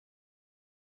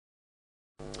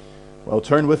Well,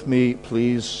 turn with me,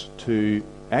 please, to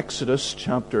Exodus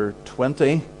chapter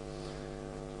 20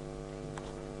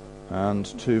 and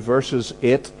to verses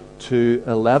 8 to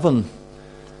 11.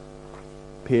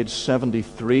 Page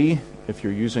 73, if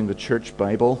you're using the Church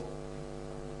Bible.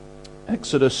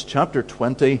 Exodus chapter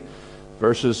 20,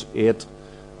 verses 8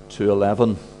 to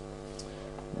 11.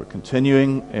 We're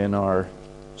continuing in our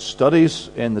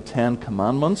studies in the Ten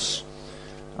Commandments,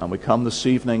 and we come this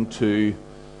evening to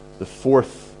the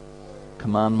fourth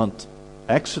commandment,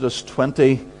 Exodus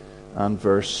 20 and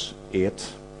verse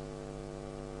 8.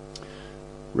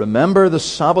 Remember the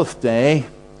Sabbath day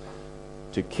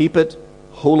to keep it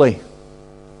holy.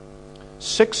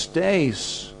 6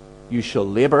 days you shall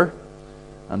labor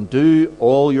and do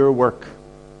all your work.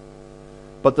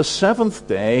 But the seventh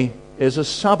day is a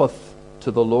Sabbath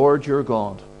to the Lord your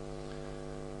God.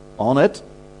 On it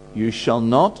you shall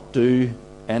not do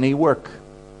any work,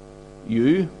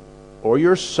 you or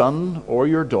your son or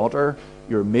your daughter,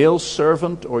 your male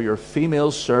servant or your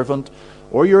female servant,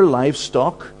 or your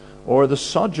livestock, or the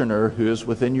sojourner who is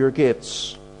within your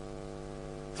gates.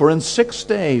 For in 6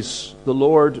 days the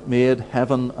Lord made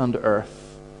heaven and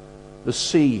earth, the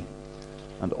sea,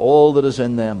 and all that is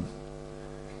in them,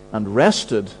 and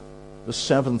rested the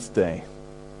seventh day.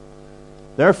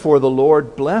 Therefore the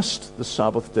Lord blessed the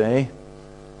Sabbath day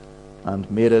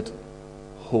and made it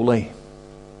holy.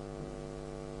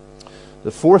 The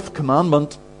fourth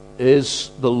commandment is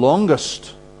the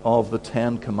longest of the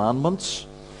 10 commandments,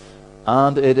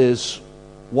 and it is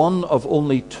one of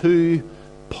only 2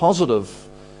 positive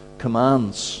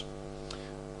commands.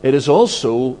 It is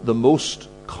also the most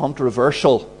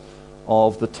controversial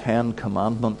of the 10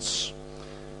 commandments.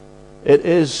 It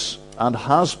is, and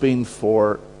has been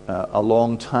for a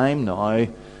long time now,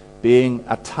 being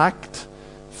attacked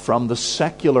from the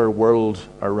secular world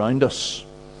around us.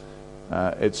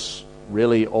 It's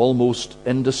really almost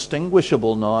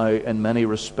indistinguishable now in many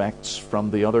respects from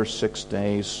the other 6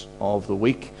 days of the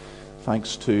week,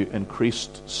 thanks to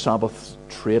increased Sabbath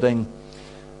trading.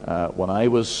 When I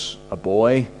was a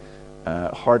boy,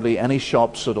 hardly any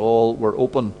shops at all were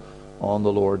open on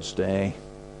the Lord's Day.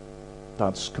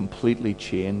 That's completely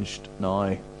changed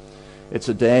now. It's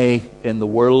a day in the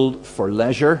world for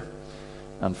leisure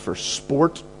and for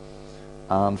sport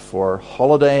and for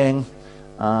holidaying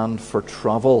and for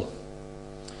travel.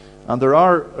 And there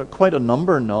are quite a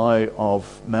number now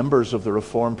of members of the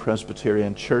Reformed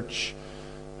Presbyterian Church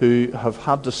who have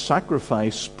had to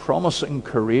sacrifice promising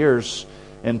careers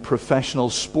in professional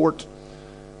sport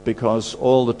because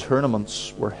all the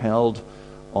tournaments were held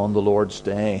on the Lord's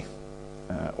Day,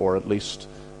 or at least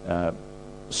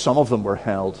some of them were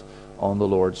held on the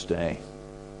Lord's Day.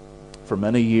 For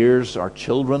many years, our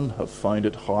children have found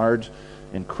it hard,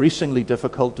 increasingly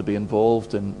difficult, to be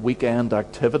involved in weekend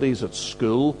activities at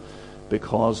school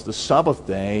because the Sabbath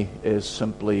day is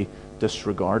simply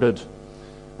disregarded.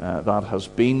 That has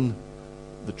been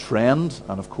the trend,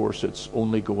 and of course it's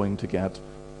only going to get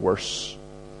worse.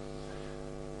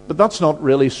 But that's not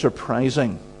really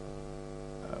surprising.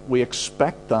 We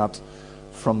expect that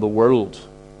from the world,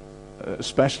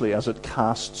 especially as it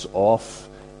casts off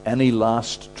any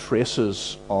last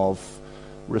traces of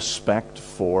respect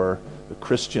for the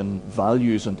Christian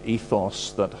values and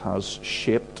ethos that has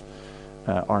shaped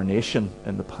our nation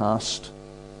in the past.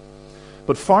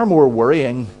 But far more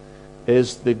worrying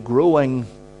is the growing,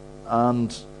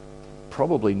 and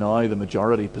probably now the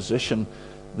majority position,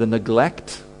 the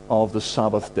neglect of the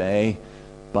Sabbath day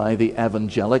by the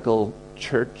evangelical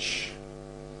church.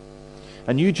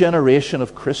 A new generation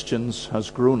of Christians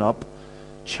has grown up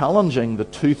challenging the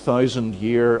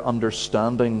 2,000-year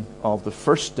understanding of the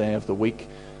first day of the week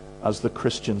as the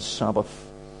Christian Sabbath.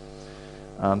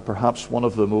 And perhaps one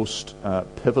of the most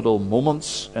pivotal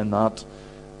moments in that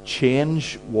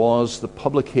change was the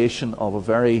publication of a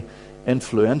very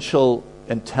influential,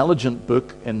 intelligent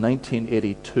book in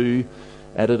 1982,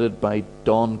 edited by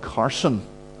Don Carson,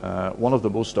 one of the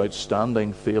most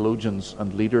outstanding theologians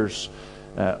and leaders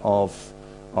of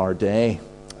our day.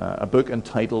 A book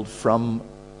entitled From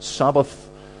Sabbath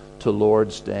to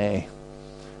Lord's Day.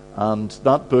 And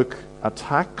that book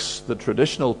attacks the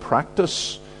traditional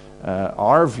practice,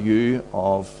 our view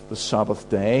of the Sabbath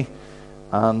day,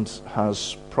 and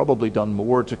has probably done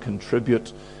more to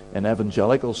contribute, in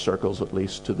evangelical circles at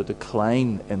least, to the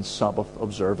decline in Sabbath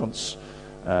observance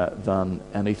than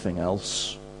anything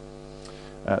else.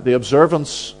 The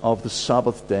observance of the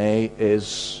Sabbath day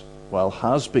is, well,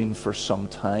 has been for some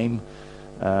time,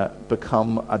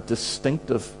 become a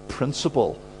distinctive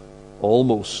principle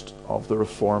almost of the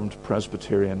Reformed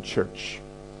Presbyterian Church.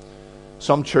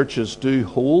 Some churches do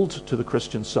hold to the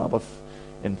Christian Sabbath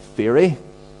in theory,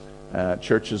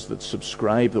 churches that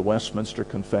subscribe the Westminster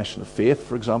Confession of Faith,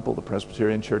 for example, the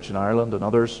Presbyterian Church in Ireland and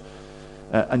others.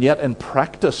 And yet in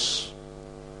practice,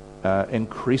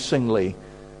 increasingly,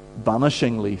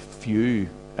 vanishingly few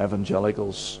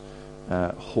evangelicals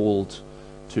hold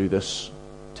to this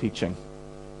teaching.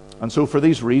 And so for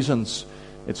these reasons,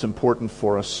 it's important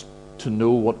for us to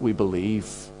know what we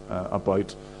believe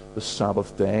about the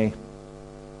Sabbath day.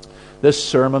 This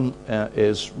sermon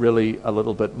is really a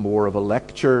little bit more of a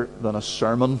lecture than a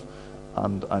sermon,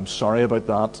 and I'm sorry about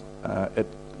that. It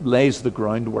lays the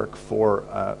groundwork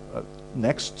for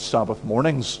next Sabbath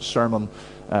morning's sermon,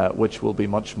 which will be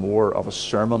much more of a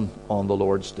sermon on the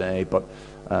Lord's Day. But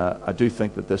I do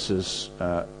think that this is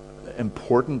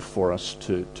important for us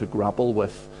to grapple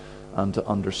with and to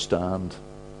understand.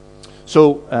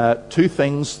 So, two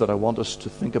things that I want us to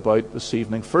think about this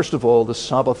evening. First of all, the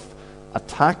Sabbath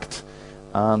attacked,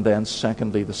 and then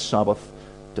secondly, the Sabbath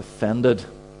defended.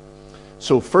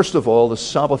 So, first of all, the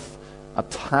Sabbath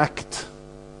attacked.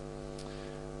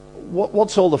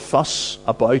 What's all the fuss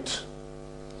about?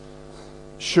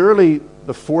 Surely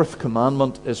the fourth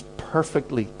commandment is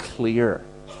perfectly clear.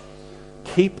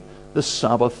 Keep the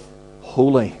Sabbath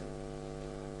holy.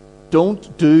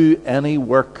 Don't do any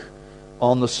work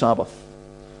on the Sabbath.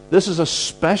 This is a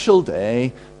special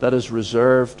day that is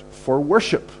reserved for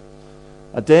worship,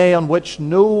 a day on which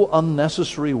no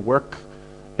unnecessary work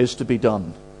is to be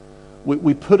done.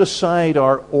 We put aside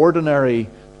our ordinary,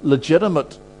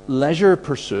 legitimate leisure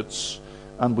pursuits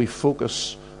and we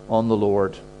focus on the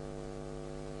Lord.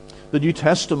 The New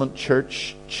Testament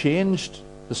church changed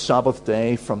the Sabbath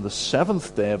day from the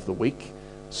seventh day of the week,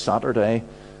 Saturday,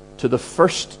 to the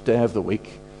first day of the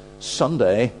week,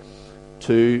 Sunday,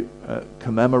 to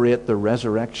commemorate the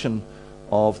resurrection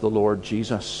of the Lord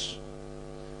Jesus.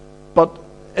 But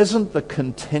isn't the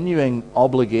continuing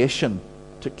obligation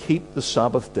to keep the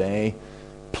Sabbath day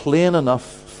plain enough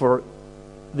for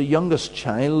the youngest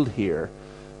child here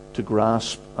to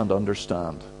grasp and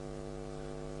understand?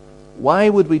 Why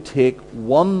would we take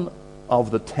one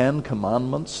of the 10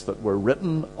 commandments that were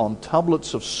written on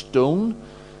tablets of stone,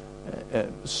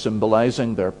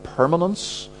 symbolizing their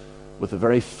permanence with the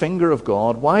very finger of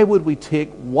God? Why would we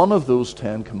take one of those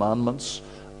 10 commandments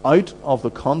out of the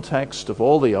context of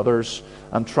all the others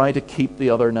and try to keep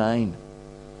the other 9?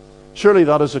 Surely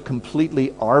that is a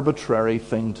completely arbitrary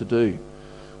thing to do.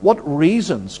 What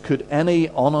reasons could any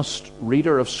honest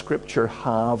reader of Scripture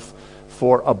have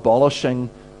for abolishing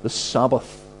the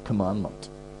Sabbath commandment?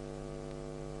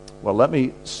 Well, let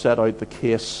me set out the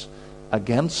case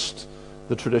against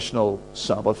the traditional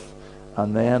Sabbath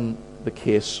and then the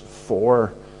case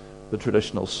for the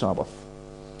traditional Sabbath.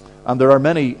 And there are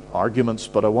many arguments,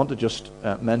 but I want to just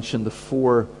mention the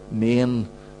 4 main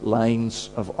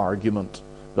lines of argument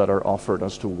that are offered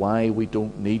as to why we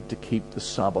don't need to keep the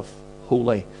Sabbath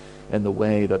holy in the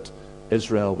way that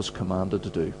Israel was commanded to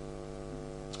do.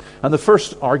 And the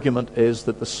first argument is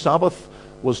that the Sabbath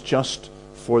was just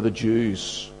for the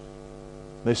Jews.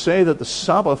 They say that the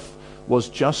Sabbath was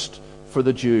just for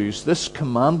the Jews. This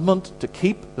commandment to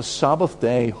keep the Sabbath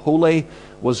day holy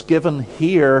was given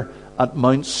here at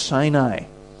Mount Sinai,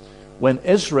 when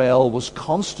Israel was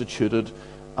constituted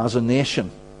as a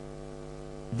nation.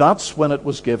 That's when it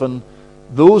was given.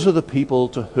 Those are the people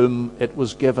to whom it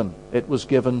was given. It was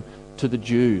given to the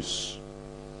Jews.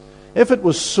 If it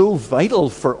was so vital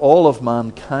for all of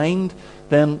mankind,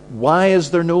 then why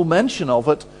is there no mention of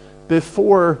it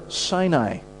before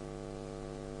Sinai?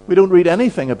 We don't read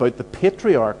anything about the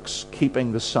patriarchs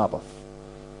keeping the Sabbath.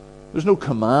 There's no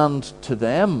command to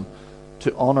them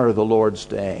to honor the Lord's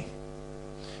day.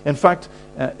 In fact,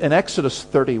 in Exodus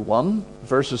 31,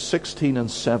 verses 16 and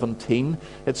 17,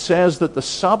 it says that the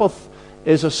Sabbath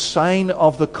is a sign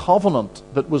of the covenant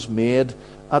that was made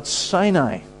at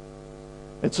Sinai.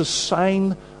 It's a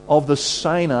sign of the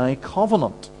Sinai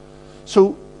covenant.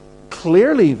 So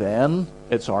clearly then,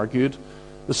 it's argued,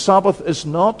 the Sabbath is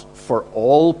not for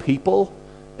all people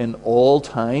in all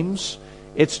times.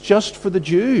 It's just for the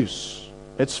Jews.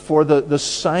 It's for the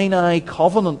Sinai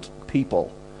covenant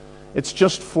people. It's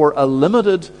just for a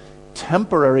limited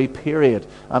temporary period,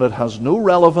 and it has no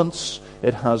relevance,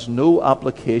 it has no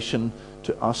application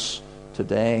to us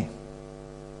today.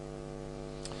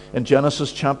 In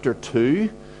Genesis chapter 2,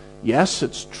 yes,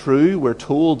 it's true, we're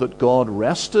told that God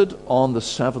rested on the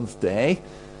seventh day,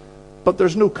 but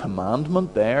there's no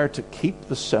commandment there to keep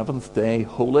the seventh day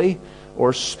holy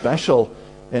or special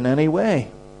in any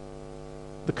way.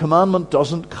 The commandment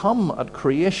doesn't come at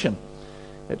creation.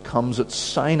 It comes at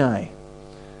Sinai.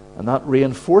 And that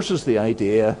reinforces the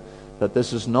idea that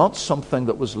this is not something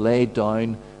that was laid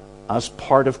down as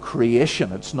part of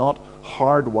creation. It's not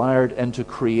hardwired into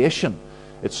creation.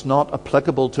 It's not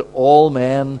applicable to all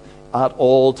men at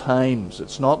all times.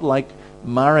 It's not like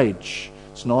marriage.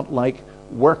 It's not like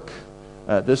work.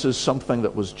 This is something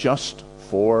that was just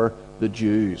for the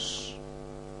Jews.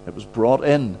 It was brought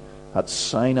in at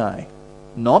Sinai,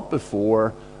 not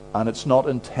before, and it's not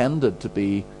intended to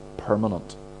be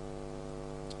permanent.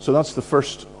 So that's the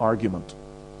first argument.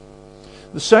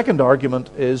 The second argument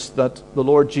is that the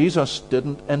Lord Jesus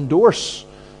didn't endorse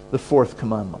the fourth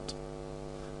commandment.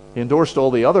 He endorsed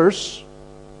all the others,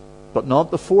 but not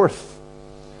the fourth.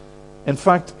 In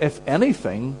fact, if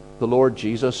anything, the Lord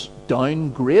Jesus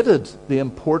downgraded the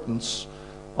importance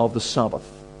of the Sabbath.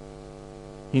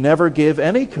 He never gave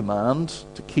any command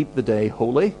to keep the day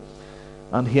holy,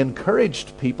 and he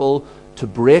encouraged people to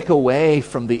break away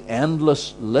from the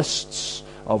endless lists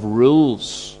of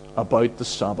rules about the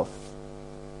Sabbath.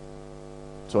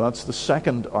 So that's the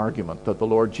second argument, that the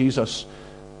Lord Jesus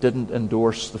didn't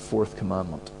endorse the fourth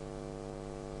commandment.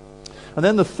 And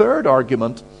then the third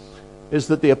argument is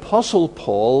that the Apostle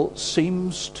Paul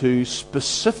seems to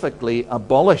specifically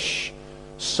abolish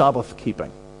Sabbath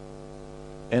keeping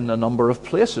in a number of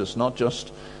places, not just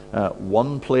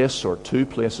one place or two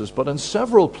places, but in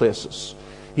several places.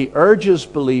 He urges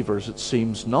believers, it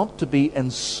seems, not to be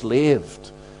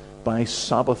enslaved by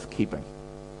Sabbath keeping.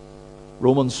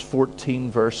 Romans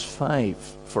 14 verse 5,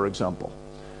 for example.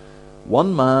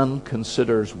 One man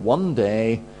considers one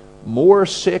day more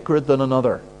sacred than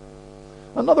another.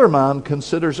 Another man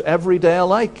considers every day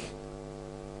alike.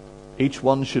 Each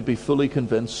one should be fully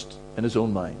convinced in his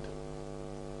own mind.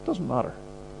 Doesn't matter.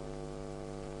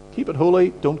 Keep it holy,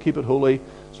 don't keep it holy,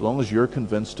 as long as you're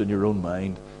convinced in your own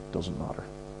mind, doesn't matter.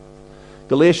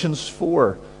 Galatians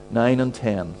 4, 9 and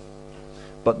 10.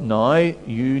 But now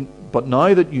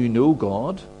that you know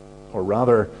God, or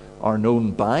rather are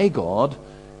known by God,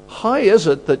 how is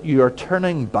it that you are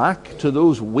turning back to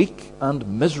those weak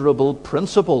and miserable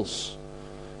principles?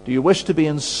 Do you wish to be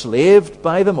enslaved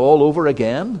by them all over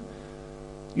again?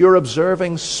 You're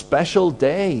observing special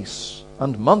days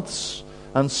and months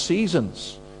and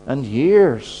seasons and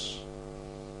years.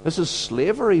 This is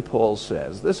slavery, Paul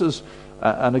says. This is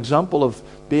an example of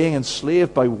being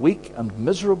enslaved by weak and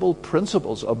miserable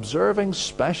principles, observing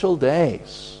special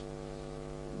days.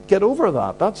 Get over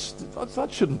that.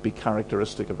 That shouldn't be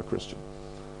characteristic of a Christian.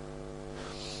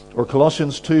 Or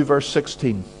Colossians 2 verse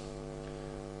 16.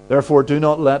 Therefore do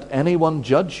not let anyone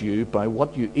judge you by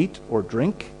what you eat or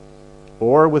drink,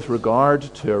 or with regard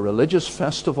to a religious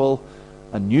festival,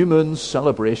 a new moon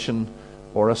celebration,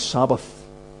 or a Sabbath.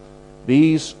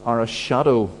 These are a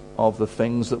shadow of the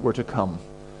things that were to come.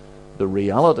 The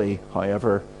reality,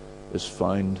 however, is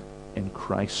found in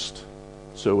Christ.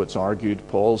 So it's argued,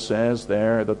 Paul says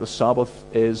there, that the Sabbath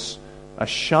is a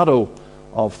shadow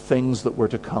of things that were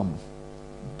to come.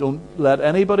 Don't let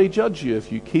anybody judge you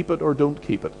if you keep it or don't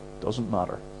keep it. Doesn't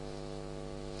matter.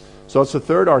 So that's the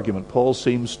third argument. Paul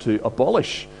seems to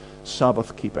abolish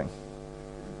Sabbath keeping.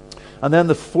 And then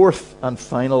the fourth and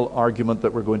final argument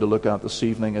that we're going to look at this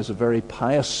evening is a very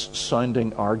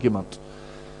pious-sounding argument.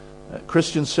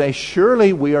 Christians say,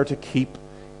 surely we are to keep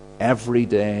every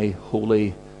day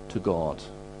holy to God.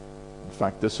 In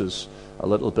fact, this is a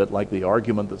little bit like the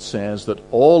argument that says that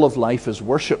all of life is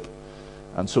worship.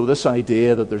 And so this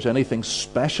idea that there's anything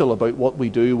special about what we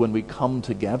do when we come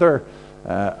together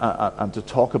and to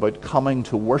talk about coming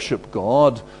to worship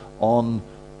God on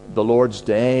the Lord's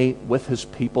day with his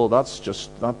people,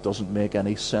 that doesn't make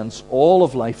any sense. All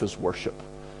of life is worship.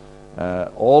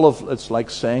 It's like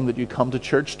saying that you come to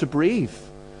church to breathe.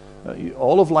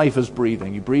 All of life is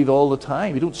breathing. You breathe all the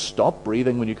time. You don't stop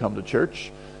breathing when you come to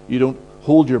church. You don't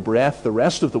hold your breath the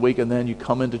rest of the week and then you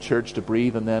come into church to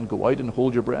breathe and then go out and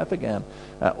hold your breath again.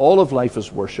 All of life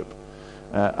is worship.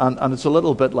 And it's a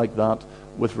little bit like that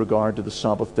with regard to the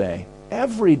Sabbath day.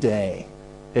 Every day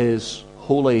is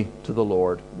holy to the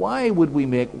Lord. Why would we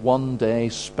make one day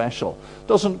special?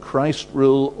 Doesn't Christ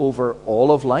rule over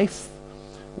all of life?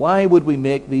 Why would we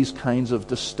make these kinds of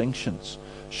distinctions?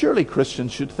 Surely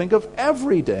Christians should think of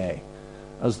every day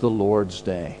as the Lord's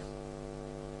day.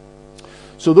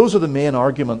 So those are the main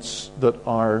arguments that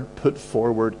are put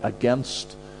forward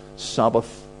against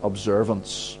Sabbath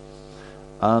observance.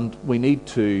 And we need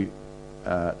to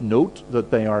note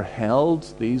that they are held,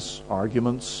 these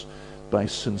arguments, by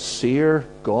sincere,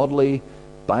 godly,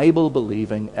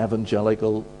 Bible-believing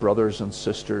evangelical brothers and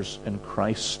sisters in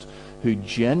Christ who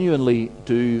genuinely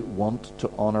do want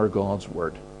to honor God's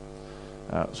word.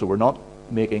 So we're not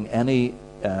making any,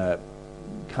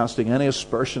 casting any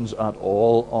aspersions at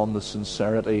all on the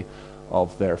sincerity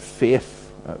of their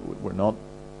faith. We're not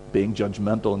being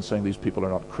judgmental and saying these people are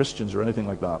not Christians or anything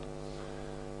like that.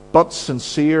 But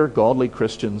sincere, godly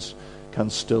Christians can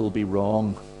still be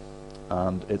wrong.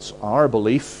 And it's our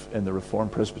belief in the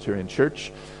Reformed Presbyterian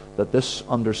Church that this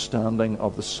understanding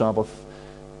of the Sabbath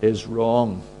is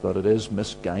wrong, that it is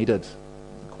misguided.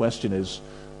 The question is,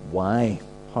 why?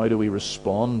 How do we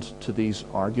respond to these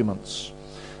arguments?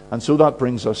 And so that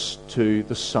brings us to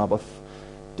the Sabbath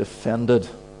defended.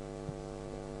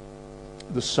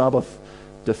 The Sabbath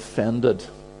defended.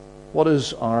 What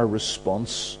is our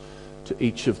response to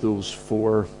each of those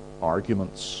four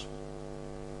arguments?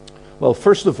 Well,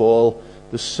 first of all,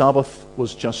 the Sabbath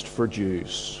was just for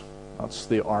Jews. That's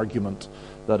the argument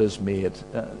that is made.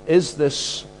 Is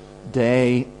this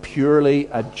day purely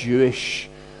a Jewish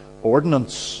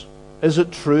ordinance? Is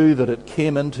it true that it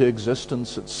came into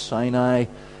existence at Sinai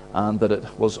and that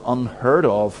it was unheard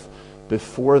of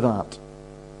before that?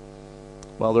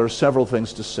 Well, there are several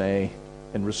things to say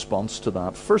in response to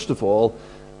that. First of all,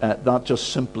 that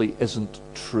just simply isn't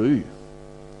true.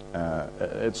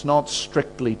 It's not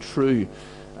strictly true.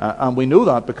 And we know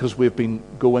that because we've been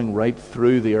going right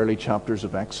through the early chapters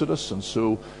of Exodus. And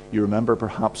so you remember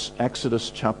perhaps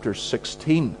Exodus chapter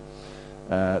 16,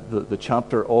 the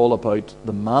chapter all about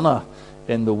the manna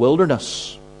in the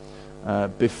wilderness.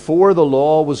 Before the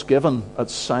law was given at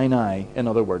Sinai, in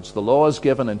other words, the law is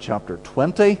given in chapter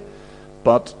 20,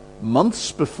 but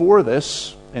months before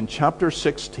this, in chapter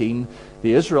 16,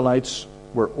 the Israelites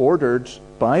were ordered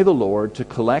by the Lord to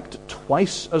collect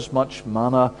twice as much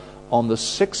manna on the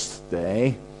 6th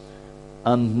day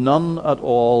and none at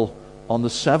all on the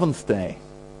 7th day.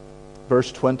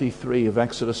 Verse 23 of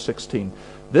Exodus 16.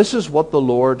 This is what the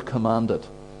Lord commanded.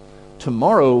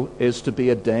 Tomorrow is to be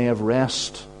a day of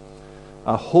rest,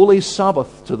 a holy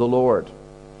Sabbath to the Lord.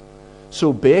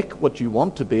 So bake what you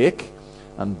want to bake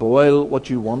and boil what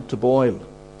you want to boil.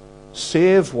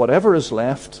 Save whatever is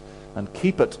left and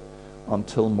keep it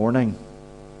until morning.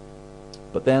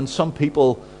 But then some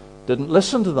people didn't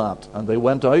listen to that, and they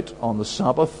went out on the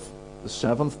Sabbath, the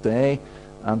 7th day,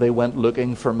 and they went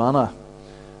looking for manna.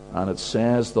 And it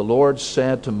says, the Lord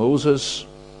said to Moses,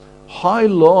 how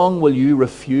long will you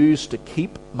refuse to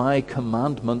keep my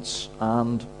commandments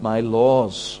and my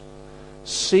laws?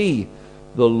 See,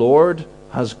 the Lord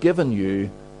has given you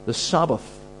the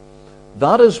Sabbath.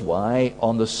 That is why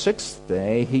on the 6th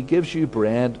day he gives you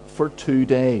bread for 2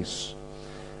 days.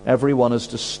 Everyone is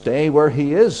to stay where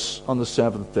he is on the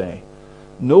 7th day.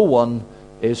 No one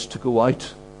is to go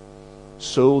out.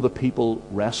 So the people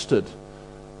rested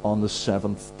on the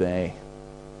 7th day.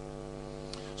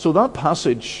 So that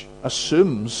passage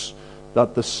assumes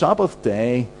that the Sabbath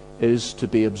day is to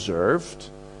be observed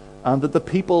and that the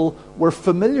people were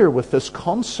familiar with this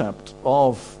concept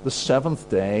of the 7th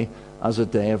day as a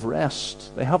day of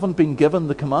rest. They haven't been given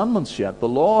the commandments yet. The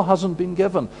law hasn't been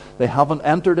given. They haven't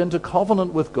entered into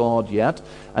covenant with God yet.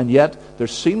 And yet there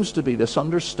seems to be this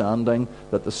understanding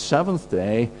that the 7th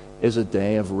day is a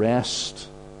day of rest.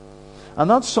 And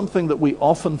that's something that we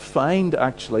often find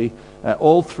actually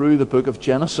all through the book of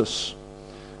Genesis.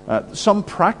 Some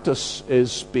practice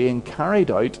is being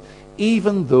carried out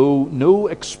even though no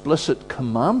explicit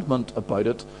commandment about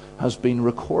it has been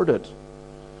recorded.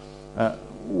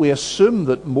 We assume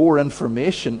that more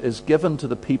information is given to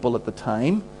the people at the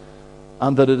time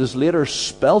and that it is later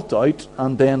spelt out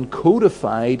and then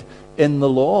codified in the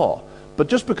law. But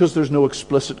just because there's no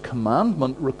explicit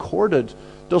commandment recorded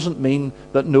doesn't mean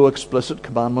that no explicit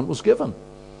commandment was given.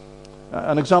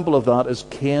 An example of that is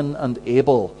Cain and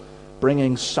Abel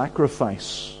bringing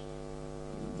sacrifice.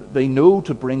 They know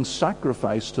to bring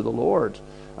sacrifice to the Lord.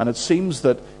 And it seems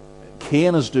that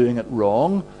Cain is doing it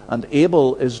wrong and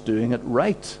Abel is doing it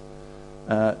right.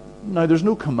 Now, there's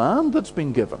no command that's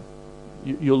been given.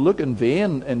 You'll look in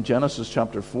vain in Genesis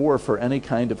chapter 4 for any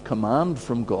kind of command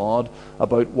from God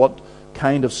about what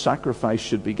kind of sacrifice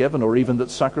should be given, or even that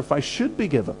sacrifice should be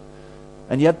given.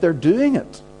 And yet they're doing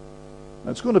it.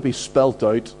 It's going to be spelt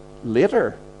out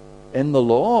later. In the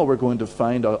law, we're going to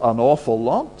find an awful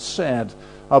lot said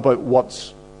about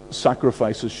what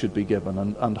sacrifices should be given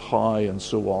and how and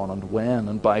so on and when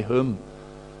and by whom.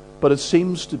 But it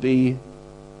seems to be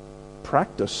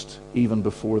practiced even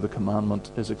before the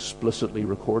commandment is explicitly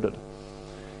recorded.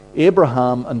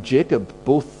 Abraham and Jacob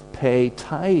both pay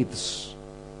tithes.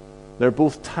 They're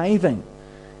both tithing,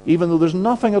 even though there's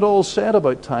nothing at all said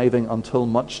about tithing until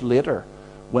much later,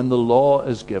 when the law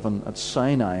is given at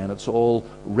Sinai and it's all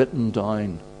written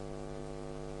down.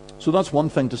 So that's one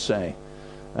thing to say.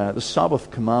 The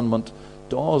Sabbath commandment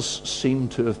does seem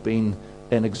to have been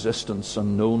in existence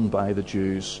and known by the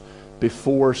Jews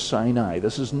before Sinai.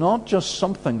 This is not just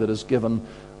something that is given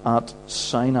at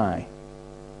Sinai.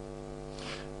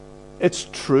 It's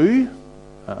true,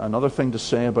 another thing to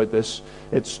say about this,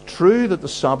 it's true that the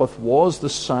Sabbath was the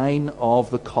sign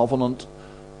of the covenant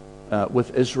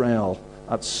with Israel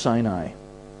at Sinai.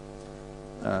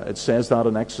 It says that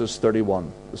in Exodus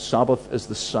 31. The Sabbath is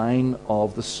the sign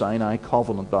of the Sinai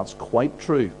covenant. That's quite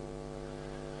true.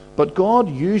 But God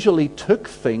usually took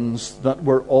things that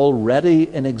were already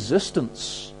in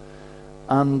existence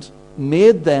and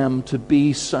made them to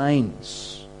be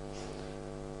signs.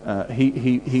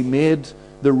 He made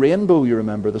the rainbow, you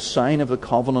remember, the sign of the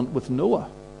covenant with Noah.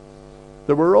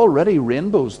 There were already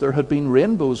rainbows. There had been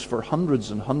rainbows for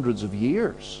hundreds and hundreds of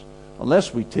years.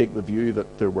 Unless we take the view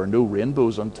that there were no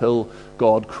rainbows until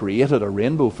God created a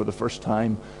rainbow for the first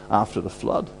time after the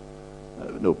flood.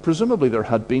 No, presumably there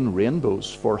had been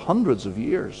rainbows for hundreds of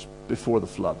years before the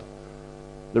flood.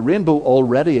 The rainbow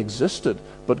already existed,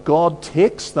 but God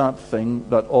takes that thing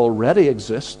that already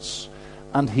exists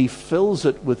and he fills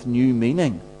it with new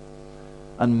meaning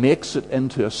and makes it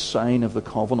into a sign of the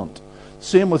covenant.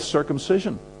 Same with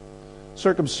circumcision.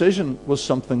 Circumcision was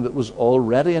something that was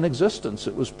already in existence.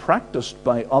 It was practiced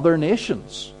by other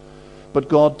nations. But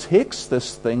God takes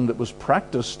this thing that was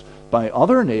practiced by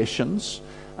other nations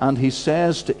and he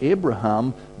says to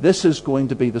Abraham, this is going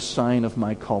to be the sign of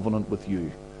my covenant with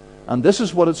you. And this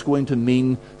is what it's going to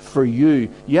mean for you.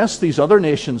 Yes, these other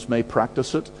nations may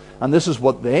practice it, and this is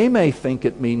what they may think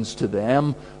it means to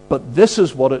them, but this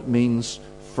is what it means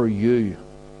for you.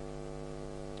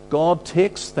 God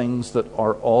takes things that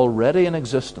are already in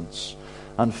existence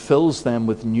and fills them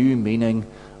with new meaning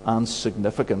and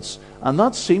significance. And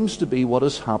that seems to be what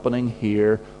is happening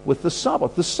here with the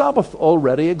Sabbath. The Sabbath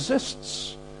already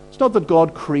exists. It's not that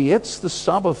God creates the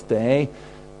Sabbath day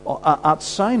at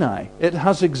Sinai. It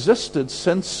has existed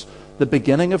since the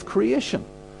beginning of creation.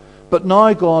 But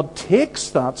now God takes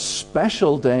that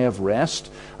special day of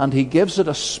rest and he gives it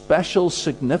a special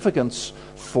significance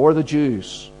for the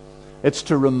Jews. It's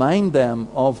to remind them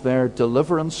of their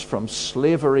deliverance from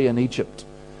slavery in Egypt.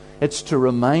 It's to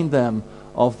remind them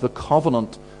of the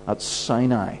covenant at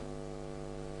Sinai.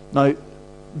 Now,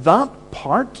 that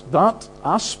part, that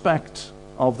aspect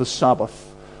of the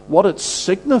Sabbath, what it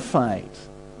signified,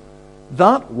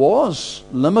 that was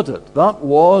limited. That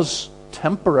was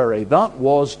temporary. That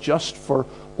was just for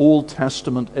Old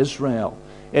Testament Israel.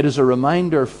 It is a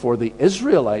reminder for the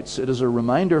Israelites, it is a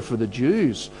reminder for the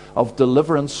Jews of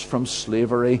deliverance from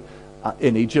slavery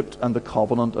in Egypt and the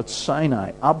covenant at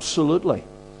Sinai. Absolutely.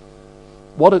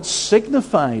 What it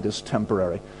signified is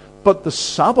temporary. But the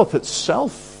Sabbath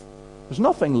itself, there's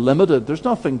nothing limited, there's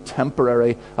nothing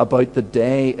temporary about the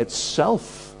day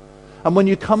itself. And when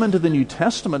you come into the New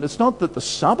Testament, it's not that the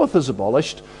Sabbath is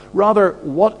abolished, rather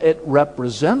what it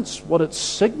represents, what it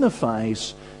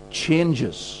signifies,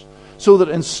 changes. So that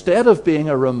instead of being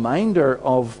a reminder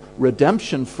of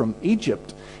redemption from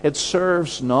Egypt, it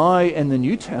serves now in the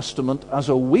New Testament as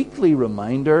a weekly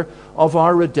reminder of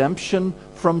our redemption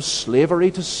from slavery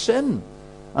to sin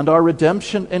and our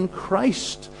redemption in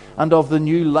Christ and of the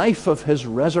new life of his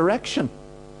resurrection.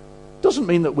 Doesn't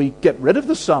mean that we get rid of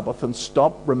the Sabbath and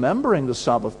stop remembering the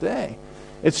Sabbath day.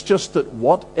 It's just that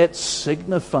what it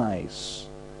signifies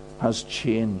has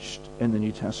changed in the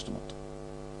New Testament.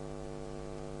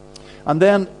 And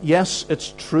then, yes,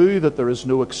 it's true that there is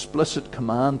no explicit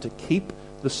command to keep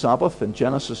the Sabbath in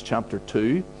Genesis chapter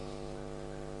 2.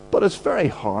 But it's very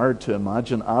hard to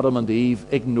imagine Adam and Eve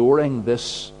ignoring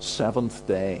this seventh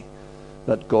day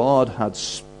that God had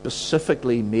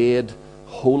specifically made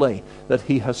holy, that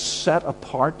he has set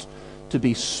apart to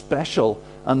be special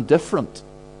and different.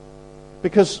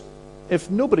 Because if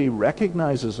nobody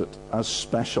recognizes it as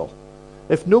special,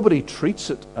 if nobody treats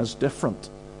it as different,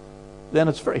 then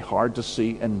it's very hard to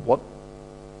see in what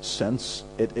sense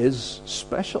it is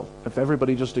special if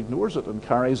everybody just ignores it and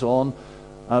carries on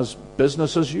as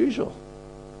business as usual.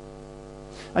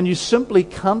 And you simply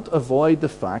can't avoid the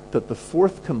fact that the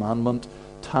fourth commandment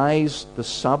ties the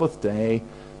Sabbath day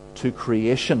to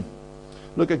creation.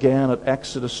 Look again at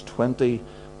Exodus 20,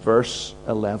 verse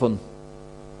 11.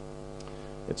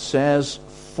 It says,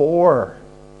 "For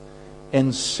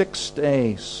in 6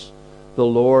 days the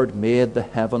Lord made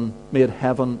heaven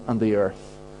and the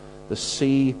earth, the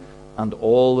sea and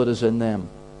all that is in them,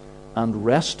 and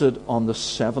rested on the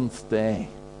seventh day.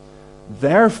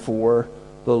 Therefore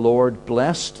the Lord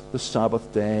blessed the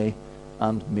Sabbath day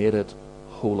and made it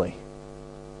holy."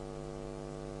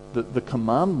 The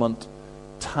commandment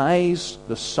ties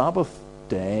the Sabbath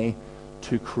day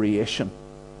to creation.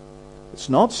 It's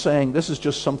not saying this is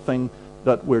just something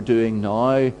that we're doing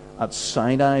now at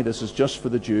Sinai, this is just for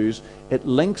the Jews. It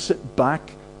links it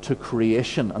back to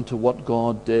creation and to what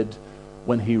God did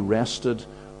when he rested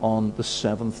on the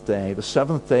seventh day. The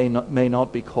seventh day may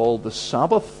not be called the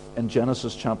Sabbath in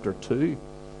Genesis chapter 2,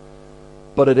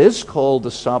 but it is called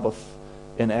the Sabbath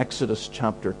in Exodus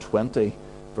chapter 20,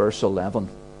 verse 11.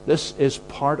 This is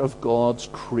part of God's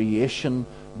creation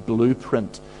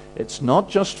blueprint. It's not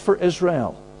just for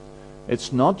Israel.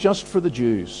 It's not just for the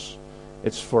Jews.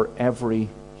 It's for every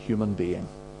human being.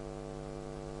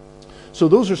 So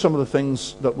those are some of the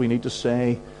things that we need to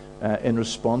say in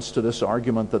response to this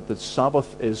argument that the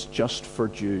Sabbath is just for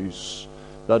Jews,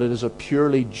 that it is a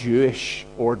purely Jewish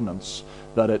ordinance,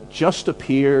 that it just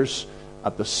appears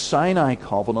at the Sinai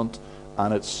covenant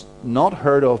and it's not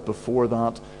heard of before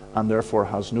that, and therefore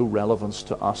has no relevance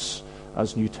to us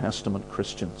as New Testament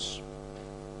Christians.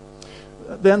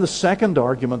 Then the second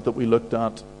argument that we looked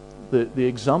at, the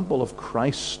example of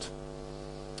Christ.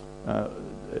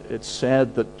 It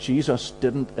said that Jesus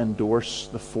didn't endorse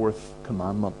the fourth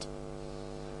commandment.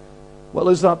 Well,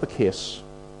 is that the case?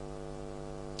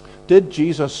 Did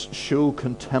Jesus show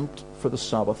contempt for the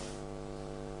Sabbath?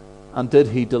 And did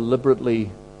he deliberately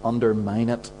undermine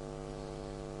it?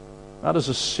 That is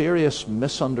a serious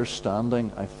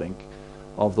misunderstanding, I think,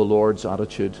 of the Lord's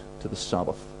attitude to the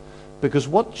Sabbath. Because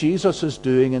what Jesus is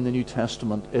doing in the New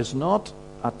Testament is not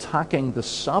attacking the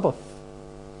Sabbath,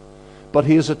 but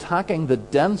he is attacking the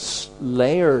dense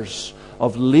layers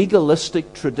of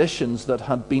legalistic traditions that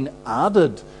had been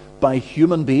added by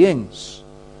human beings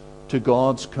to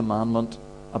God's commandment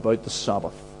about the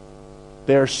Sabbath.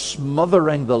 They're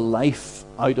smothering the life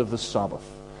out of the Sabbath.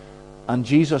 And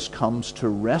Jesus comes to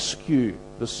rescue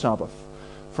the Sabbath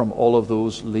from all of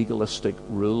those legalistic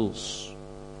rules.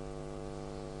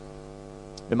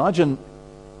 Imagine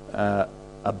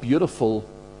a beautiful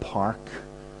park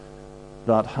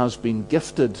that has been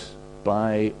gifted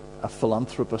by a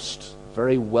philanthropist, a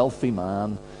very wealthy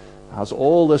man, has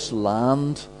all this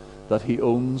land that he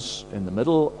owns in the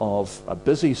middle of a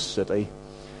busy city,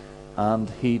 and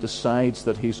he decides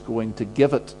that he's going to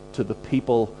give it to the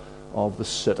people of the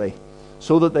city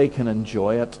so that they can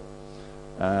enjoy it.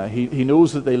 He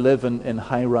knows that they live in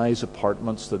high-rise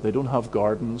apartments, that they don't have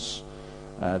gardens,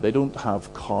 they don't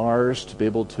have cars to be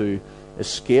able to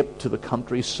escape to the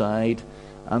countryside,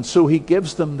 and so he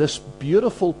gives them this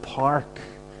beautiful park.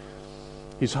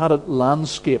 He's had it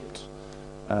landscaped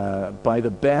by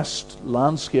the best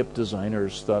landscape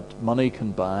designers that money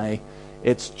can buy.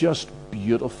 It's just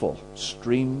beautiful.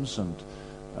 Streams and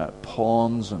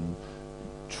ponds and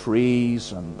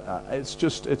trees, and it's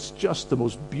just the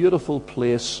most beautiful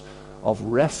place of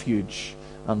refuge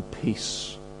and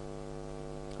peace.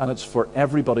 And it's for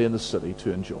everybody in the city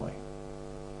to enjoy.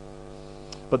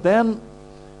 But then,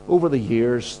 over the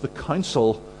years, the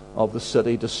council of the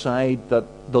city decide that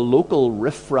the local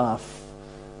riffraff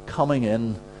coming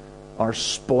in are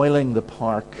spoiling the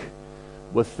park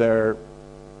with their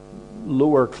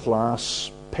lower class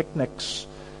picnics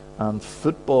and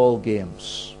football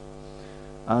games.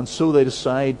 And so they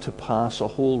decide to pass a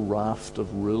whole raft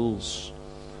of rules.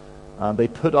 And they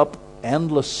put up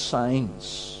endless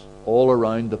signs all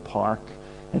around the park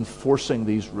enforcing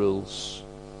these rules.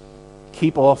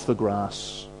 Keep off the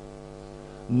grass.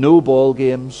 No ball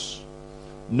games.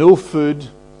 No food.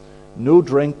 No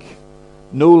drink.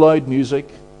 No loud music.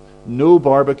 No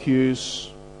barbecues.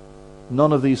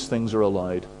 None of these things are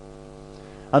allowed.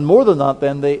 And more than that,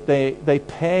 then, they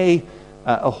pay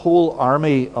a whole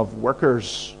army of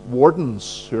workers,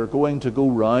 wardens, who are going to go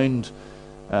round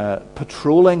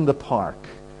patrolling the park.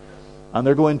 And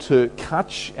they're going to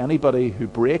catch anybody who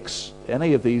breaks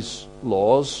any of these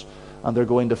laws, and they're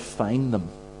going to fine them.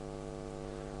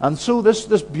 And so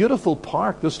this beautiful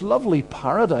park, this lovely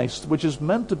paradise, which is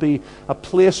meant to be a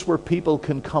place where people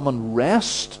can come and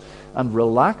rest and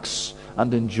relax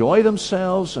and enjoy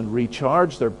themselves and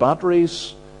recharge their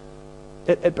batteries,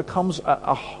 it becomes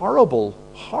a horrible,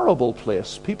 horrible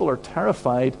place. People are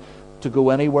terrified to go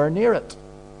anywhere near it.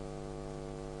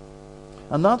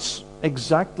 And that's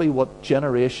exactly what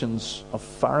generations of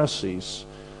Pharisees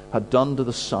had done to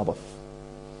the Sabbath.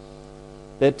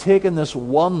 They had taken this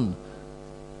one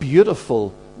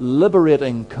beautiful,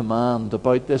 liberating command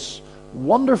about this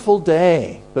wonderful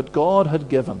day that God had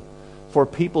given for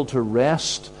people to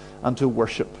rest and to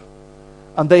worship.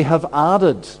 And they have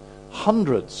added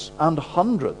hundreds and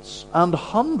hundreds and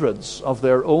hundreds of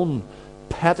their own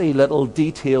petty little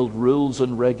detailed rules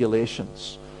and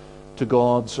regulations to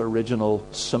God's original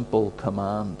simple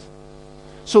command.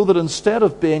 So that instead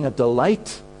of being a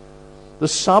delight, the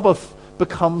Sabbath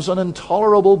becomes an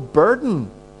intolerable burden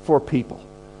for people.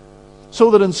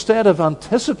 So that instead of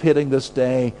anticipating this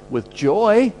day with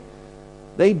joy,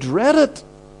 they dread it.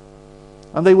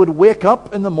 And they would wake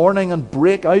up in the morning and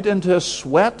break out into a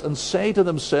sweat and say to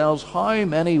themselves, how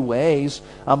many ways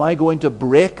am I going to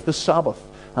break the Sabbath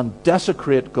and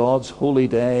desecrate God's holy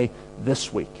day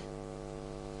this week?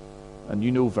 And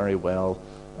you know very well,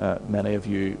 many of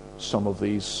you, some of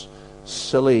these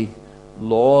silly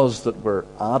laws that were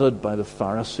added by the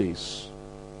Pharisees.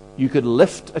 You could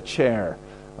lift a chair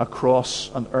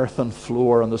across an earthen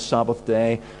floor on the Sabbath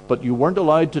day, but you weren't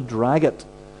allowed to drag it,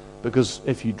 because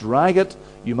if you drag it,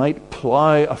 you might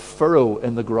plough a furrow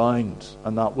in the ground,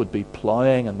 and that would be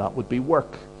ploughing, and that would be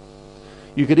work.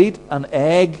 You could eat an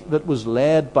egg that was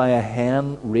laid by a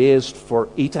hen raised for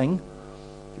eating.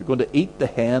 If you're going to eat the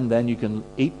hen, then you can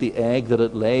eat the egg that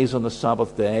it lays on the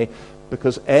Sabbath day,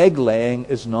 because egg laying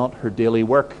is not her daily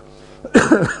work.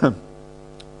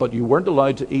 But you weren't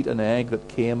allowed to eat an egg that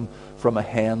came from a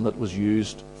hen that was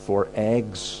used for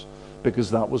eggs,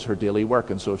 because that was her daily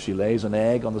work. And so if she lays an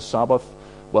egg on the Sabbath,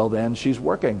 well, then she's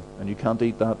working, and you can't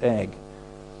eat that egg.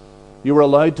 You were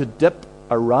allowed to dip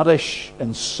a radish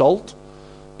in salt,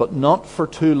 but not for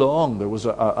too long. There was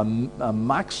a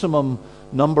maximum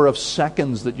number of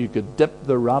seconds that you could dip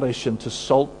the radish into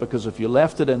salt, because if you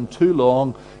left it in too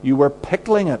long, you were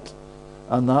pickling it,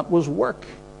 and that was work.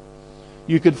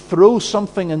 You could throw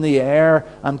something in the air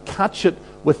and catch it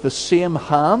with the same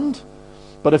hand,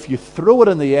 but if you throw it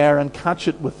in the air and catch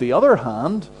it with the other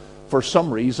hand, for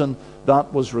some reason,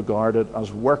 that was regarded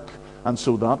as work, and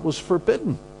so that was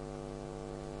forbidden.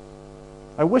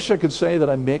 I wish I could say that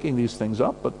I'm making these things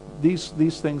up, but these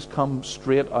things come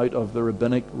straight out of the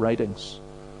rabbinic writings.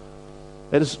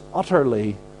 It is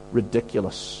utterly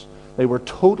ridiculous. They were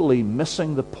totally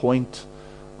missing the point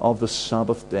of the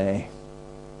Sabbath day.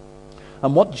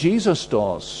 And what Jesus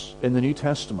does in the New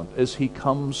Testament is he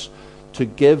comes to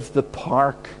give the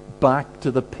park back to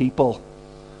the people.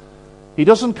 He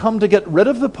doesn't come to get rid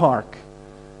of the park.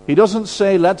 He doesn't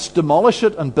say, let's demolish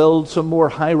it and build some more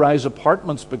high-rise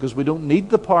apartments because we don't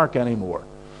need the park anymore.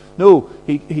 No,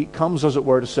 he comes, as it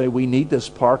were, to say we need this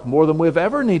park more than we've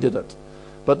ever needed it.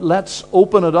 But let's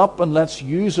open it up and let's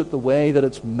use it the way that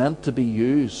it's meant to be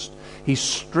used. He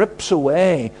strips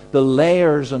away the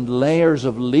layers and layers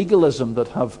of legalism that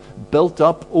have built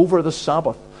up over the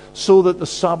Sabbath, so that the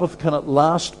Sabbath can at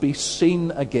last be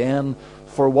seen again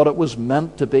for what it was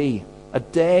meant to be. A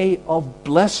day of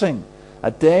blessing,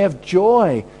 a day of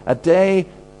joy, a day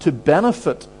to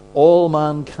benefit all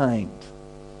mankind.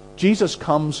 Jesus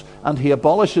comes and he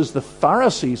abolishes the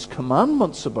Pharisees'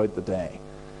 commandments about the day.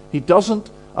 He doesn't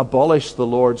abolish the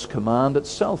Lord's command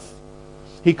itself.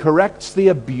 He corrects the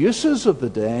abuses of the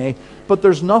day, but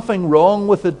there's nothing wrong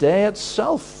with the day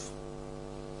itself.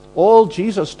 All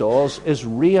Jesus does is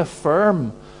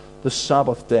reaffirm the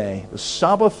Sabbath day. The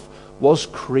Sabbath was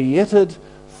created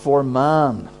for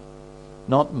man,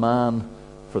 not man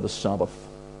for the Sabbath.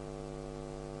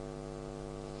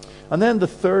 And then the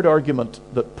third argument,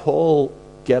 that Paul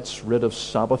gets rid of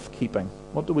Sabbath keeping.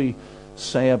 What do we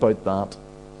say about that?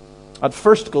 At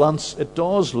first glance, it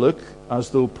does look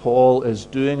as though Paul is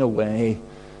doing away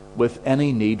with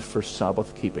any need for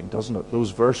Sabbath keeping, doesn't it? Those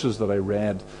verses that I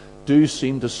read do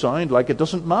seem to sound like it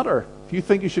doesn't matter. If you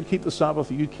think you should keep the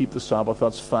Sabbath, you keep the Sabbath,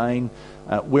 that's fine.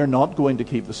 We're not going to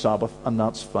keep the Sabbath, and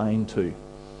that's fine too.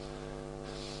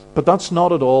 But that's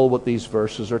not at all what these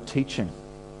verses are teaching.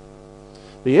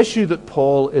 The issue that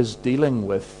Paul is dealing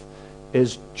with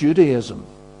is Judaism.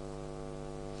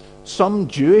 Some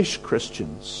Jewish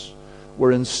Christians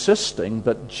were insisting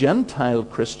that Gentile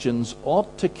Christians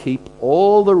ought to keep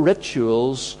all the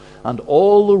rituals and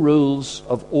all the rules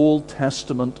of Old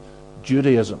Testament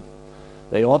Judaism.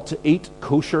 They ought to eat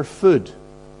kosher food.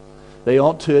 They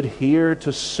ought to adhere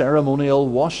to ceremonial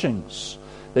washings.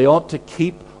 They ought to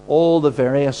keep all the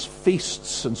various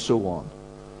feasts and so on.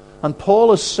 And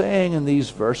Paul is saying in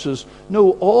these verses,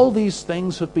 no, all these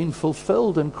things have been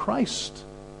fulfilled in Christ.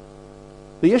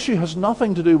 The issue has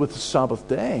nothing to do with the Sabbath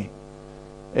day.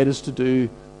 It is to do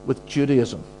with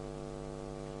Judaism.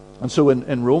 And so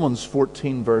in Romans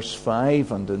 14 verse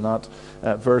 5 and in that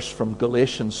verse from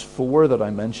Galatians 4 that I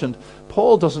mentioned,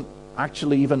 Paul doesn't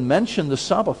actually even mention the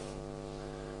Sabbath.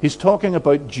 He's talking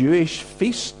about Jewish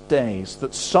feast days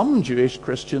that some Jewish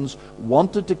Christians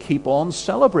wanted to keep on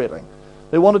celebrating.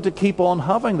 They wanted to keep on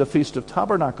having the Feast of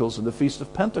Tabernacles and the Feast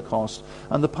of Pentecost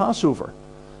and the Passover.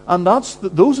 And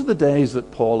those are the days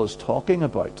that Paul is talking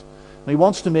about. And he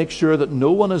wants to make sure that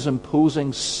no one is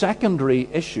imposing secondary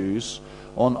issues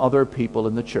on other people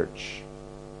in the church.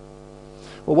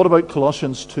 Well, what about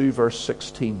Colossians 2 verse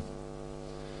 16?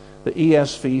 The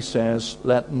ESV says,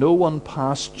 let no one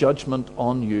pass judgment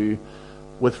on you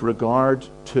with regard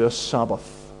to a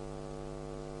Sabbath.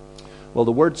 Well,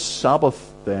 the word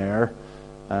Sabbath there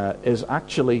is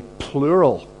actually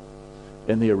plural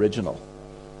in the original.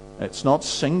 It's not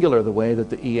singular the way that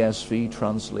the ESV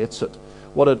translates it.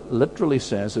 What it literally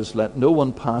says is, let no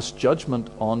one pass judgment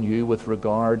on you with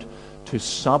regard to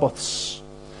Sabbaths.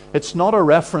 It's not a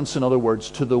reference, in other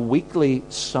words, to the weekly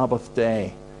Sabbath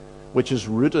day, which is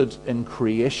rooted in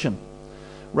creation.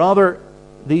 Rather,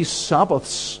 these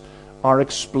Sabbaths are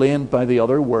explained by the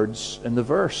other words in the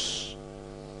verse.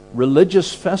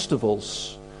 Religious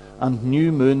festivals and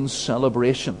new moon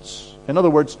celebrations. In other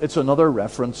words, it's another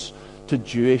reference to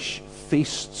Jewish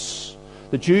feasts.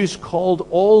 The Jews called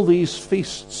all these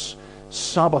feasts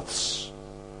Sabbaths.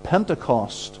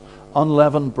 Pentecost,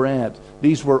 unleavened bread.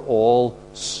 These were all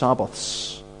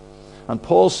Sabbaths. And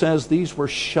Paul says these were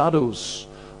shadows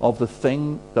of the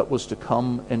thing that was to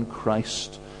come in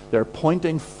Christ. They're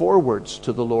pointing forwards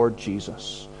to the Lord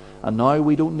Jesus. And now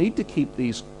we don't need to keep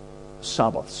these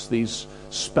Sabbaths, these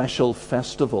special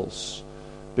festivals,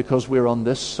 because we're on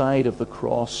this side of the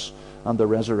cross and the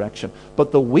resurrection.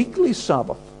 But the weekly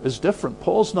Sabbath is different.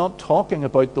 Paul's not talking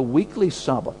about the weekly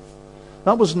Sabbath.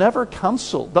 That was never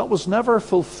cancelled. That was never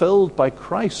fulfilled by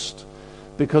Christ,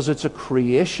 because it's a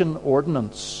creation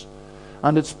ordinance.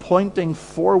 And it's pointing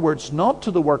forwards not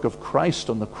to the work of Christ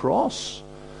on the cross,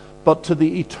 but to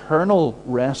the eternal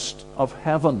rest of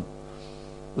heaven.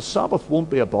 The Sabbath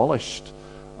won't be abolished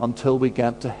until we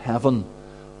get to heaven,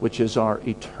 which is our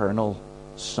eternal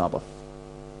Sabbath.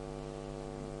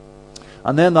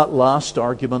 And then that last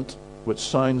argument, which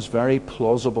sounds very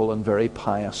plausible and very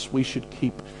pious, we should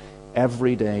keep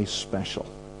every day special.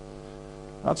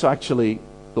 That's actually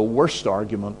the worst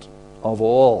argument of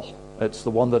all. It's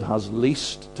the one that has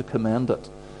least to commend it.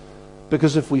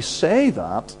 Because if we say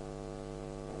that,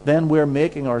 then we're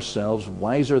making ourselves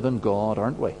wiser than God,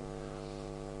 aren't we?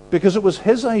 Because it was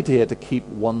his idea to keep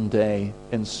one day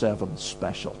in 7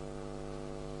 special.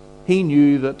 He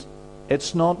knew that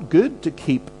it's not good to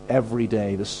keep every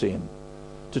day the same,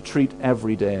 to treat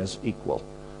every day as equal.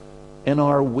 In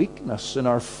our weakness, in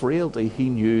our frailty, he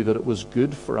knew that it was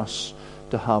good for us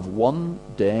to have one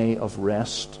day of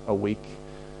rest a week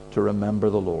to remember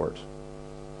the Lord.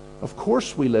 Of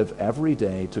course we live every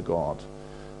day to God,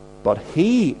 but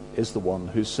he is the one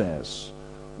who says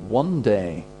one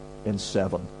day in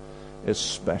 7 is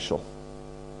special.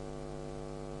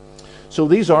 So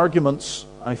these arguments,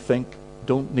 I think,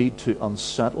 don't need to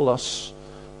unsettle us.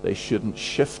 They shouldn't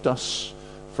shift us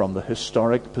from the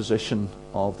historic position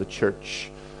of the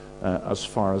church as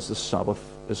far as the Sabbath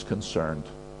is concerned.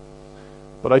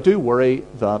 But I do worry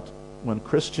that when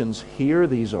Christians hear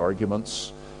these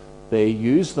arguments, they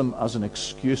use them as an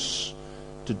excuse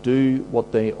to do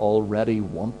what they already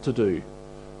want to do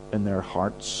in their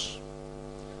hearts.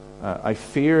 I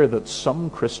fear that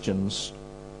some Christians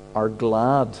are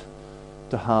glad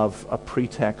to have a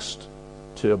pretext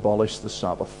to abolish the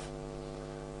Sabbath,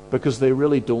 because they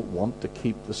really don't want to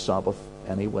keep the Sabbath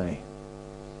anyway.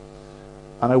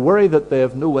 And I worry that they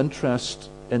have no interest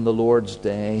in the Lord's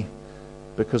day,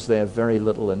 because they have very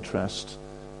little interest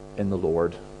in the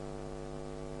Lord.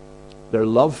 Their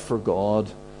love for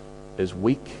God is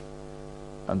weak,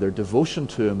 and their devotion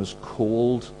to him is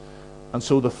cold. And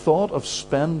so the thought of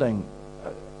spending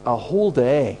a whole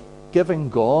day, giving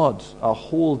God a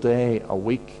whole day a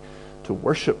week to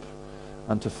worship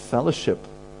and to fellowship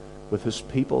with his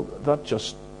people, that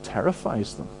just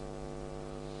terrifies them.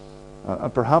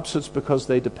 And perhaps it's because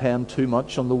they depend too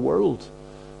much on the world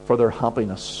for their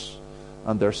happiness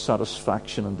and their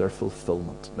satisfaction and their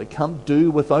fulfillment. They can't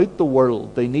do without the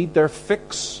world. They need their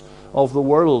fix of the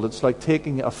world. It's like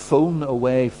taking a phone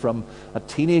away from a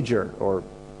teenager or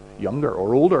younger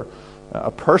or older,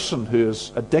 a person who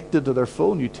is addicted to their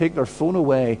phone. You take their phone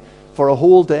away for a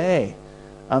whole day,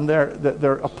 and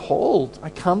they're appalled. I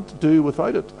can't do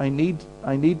without it. I need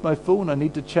my phone. I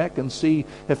need to check and see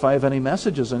if I have any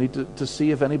messages. I need to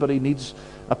see if anybody needs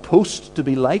a post to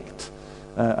be liked.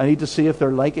 I need to see if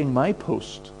they're liking my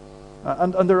post.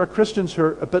 And there are Christians who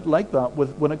are a bit like that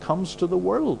when it comes to the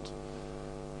world.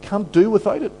 Can't do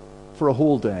without it for a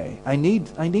whole day. I need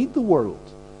the world,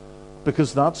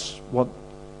 because that's what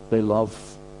they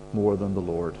love more than the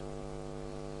Lord.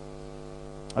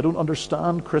 I don't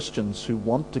understand Christians who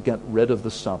want to get rid of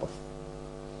the Sabbath.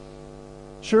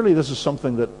 Surely this is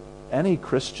something that any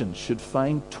Christian should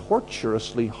find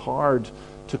torturously hard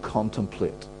to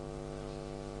contemplate.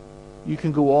 You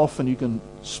can go off and you can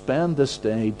spend this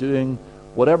day doing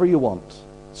whatever you want.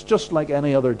 It's just like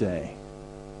any other day.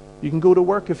 You can go to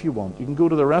work if you want. You can go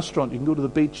to the restaurant. You can go to the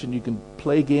beach, and you can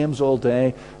play games all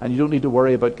day, and you don't need to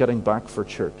worry about getting back for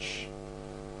church.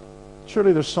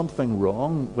 Surely there's something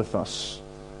wrong with us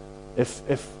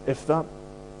if that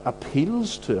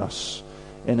appeals to us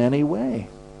in any way.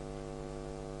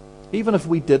 Even if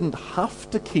we didn't have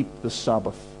to keep the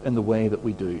Sabbath in the way that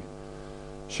we do,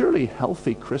 surely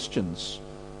healthy Christians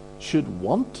should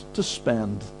want to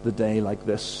spend the day like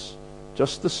this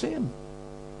just the same.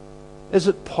 Is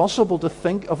it possible to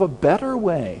think of a better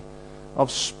way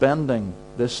of spending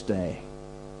this day?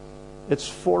 It's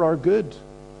for our good,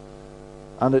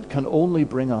 and it can only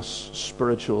bring us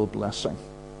spiritual blessing.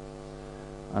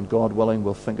 And God willing,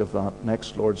 we'll think of that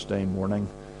next Lord's Day morning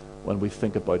when we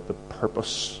think about the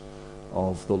purpose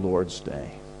of the Lord's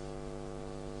Day.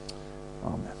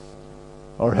 Amen.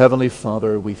 Our Heavenly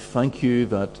Father, we thank you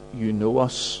that you know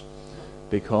us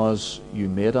because you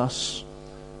made us,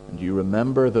 and you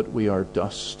remember that we are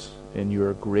dust in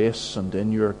your grace and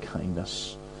in your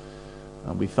kindness.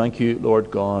 And we thank you,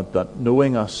 Lord God, that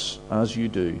knowing us as you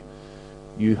do,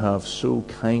 you have so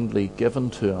kindly given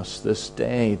to us this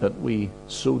day that we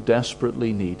so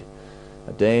desperately need,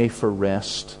 a day for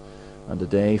rest and a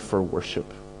day for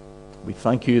worship. We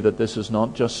thank you that this is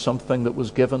not just something that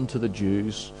was given to the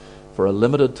Jews for a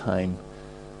limited time.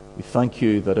 We thank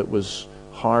you that it was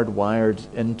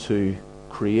hardwired into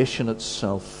creation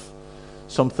itself,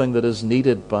 something that is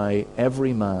needed by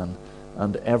every man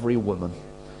and every woman.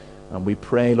 And we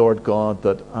pray, Lord God,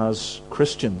 that as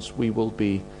Christians we will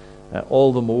be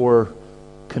all the more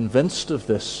convinced of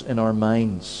this in our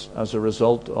minds as a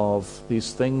result of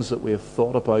these things that we have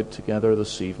thought about together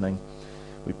this evening.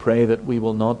 We pray that we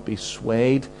will not be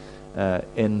swayed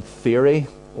in theory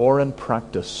or in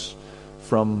practice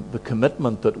from the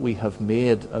commitment that we have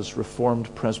made as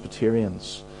Reformed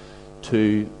Presbyterians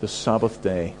to the Sabbath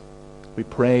day. We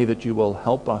pray that you will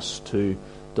help us to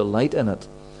delight in it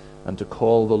and to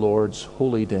call the Lord's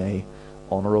holy day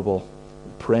honorable.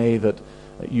 We pray that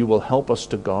you will help us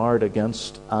to guard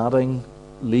against adding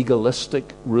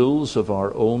legalistic rules of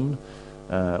our own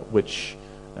which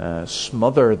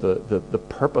smother the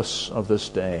purpose of this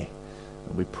day.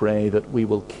 And we pray that we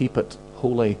will keep it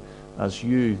holy as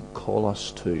you call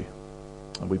us to.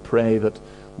 And we pray that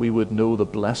we would know the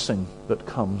blessing that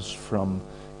comes from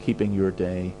keeping your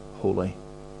day holy.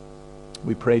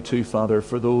 We pray too, Father,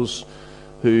 for those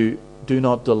who do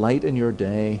not delight in your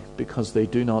day because they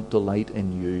do not delight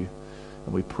in you.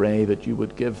 And we pray that you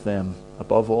would give them,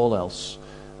 above all else,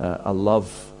 a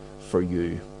love for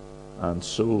you, and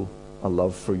so a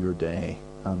love for your day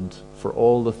and for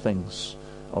all the things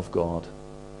of God.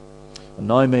 And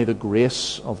now may the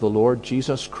grace of the Lord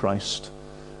Jesus Christ,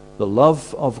 the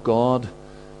love of God,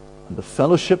 and the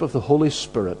fellowship of the Holy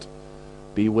Spirit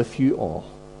be with you all.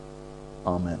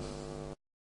 Amen.